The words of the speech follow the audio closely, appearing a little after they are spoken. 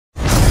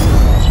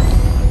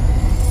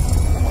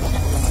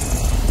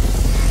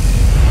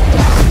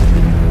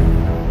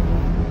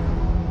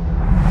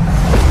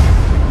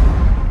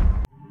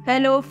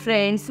Hello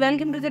friends,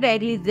 welcome to the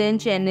Daily Zen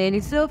channel.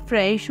 So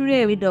friends,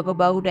 today we talk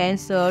about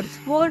Acer's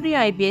 4D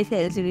IPS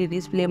LCD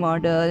display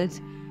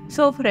models.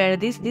 So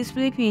friends, this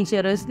display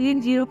features a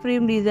sleek zero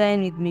frame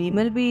design with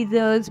minimal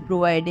bezels,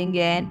 providing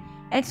an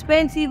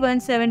expansive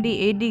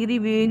 178-degree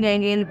viewing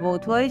angle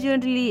both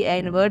horizontally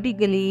and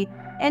vertically,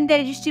 and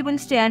the adjustable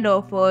stand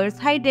offers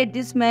height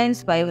adjustment,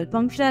 swivel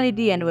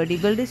functionality, and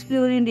vertical display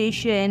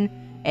orientation.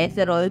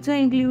 Acer also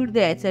includes the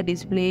Acer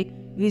display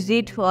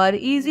visit for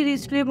easy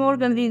display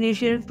mode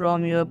configuration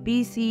from your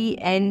PC,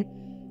 and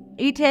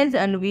it has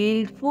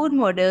unveiled 4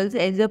 models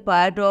as a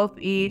part of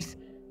its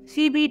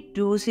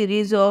CB2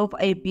 series of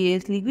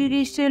IPS liquid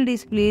crystal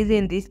displays,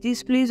 and these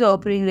displays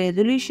offering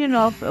resolution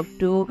of up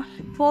to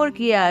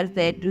 4K are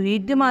set to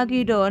hit the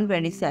market on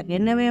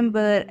 22nd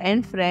November.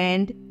 And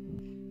friend,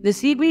 the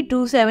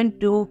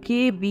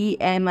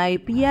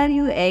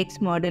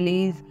CB272KBMIPRUX model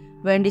is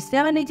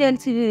 27-inch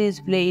LCD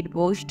display. It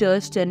boasts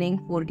a stunning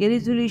 4K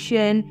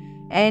resolution,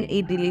 and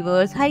it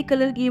delivers high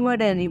color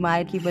gamut and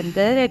remarkable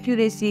color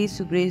accuracy,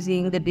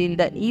 surpassing the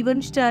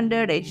even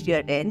standard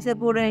HDR10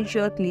 support and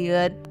ensure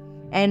clear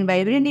and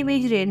vibrant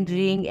image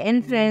rendering.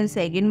 And friends,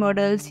 second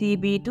model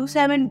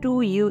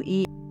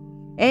CB272UE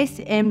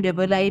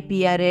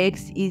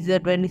SMIIPRX is a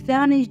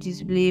 27-inch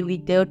display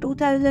with a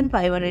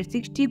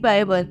 2560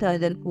 by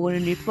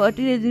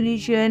 1440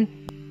 resolution.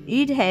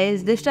 It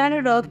has the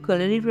standard of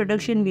color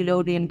reproduction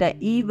below delta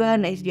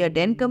even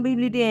HDR10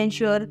 compatibility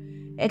ensure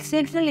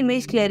exceptional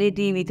image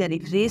clarity with a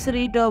refresh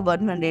rate of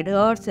 100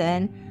 Hz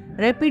and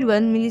rapid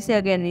 1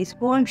 millisecond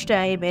response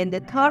time. And the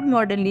third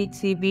model is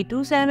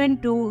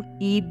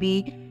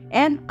CB272EB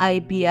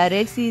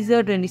MIPRX is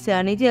a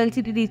 27-inch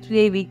LCD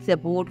display with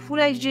support Full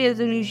HD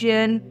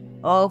resolution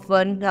of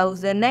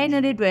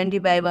 1920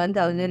 by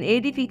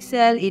 1080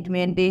 pixels. It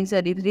maintains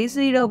a refresh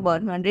rate of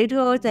 100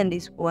 Hz and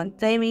response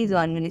time is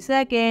 1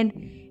 millisecond.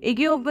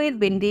 Equipped with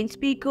built-in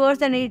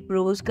speakers, and it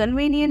proves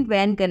convenient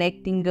when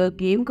connecting a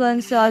game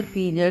console.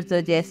 Features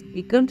such as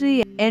speaker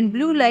tree and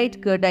blue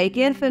light cut eye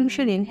care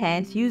function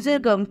enhance user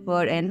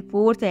comfort. And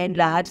fourth and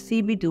large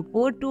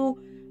CB242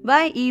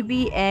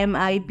 YEBM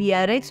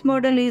IPRX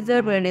model is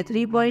a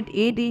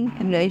 23.8-inch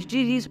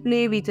HD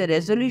display with a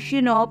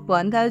resolution of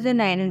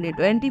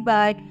 1920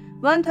 by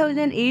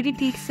 1080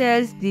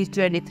 pixels. This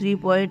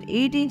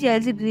 23.8-inch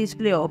LCD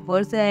display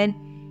offers an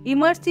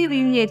immersive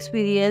viewing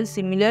experience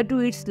similar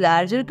to its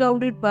larger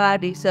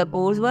counterpart. It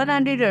supports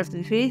 100 Hz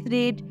refresh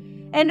rate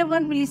and a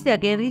 1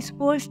 millisecond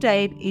response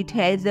time. It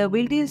has a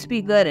built-in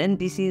speaker, and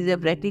this is a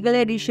practical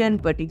addition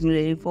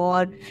particularly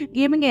for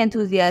gaming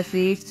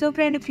enthusiasts. So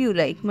friend, if you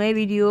like my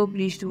video,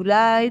 please do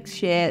like,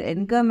 share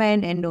and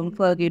comment, and don't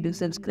forget to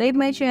subscribe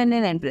my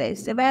channel and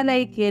press the bell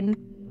icon.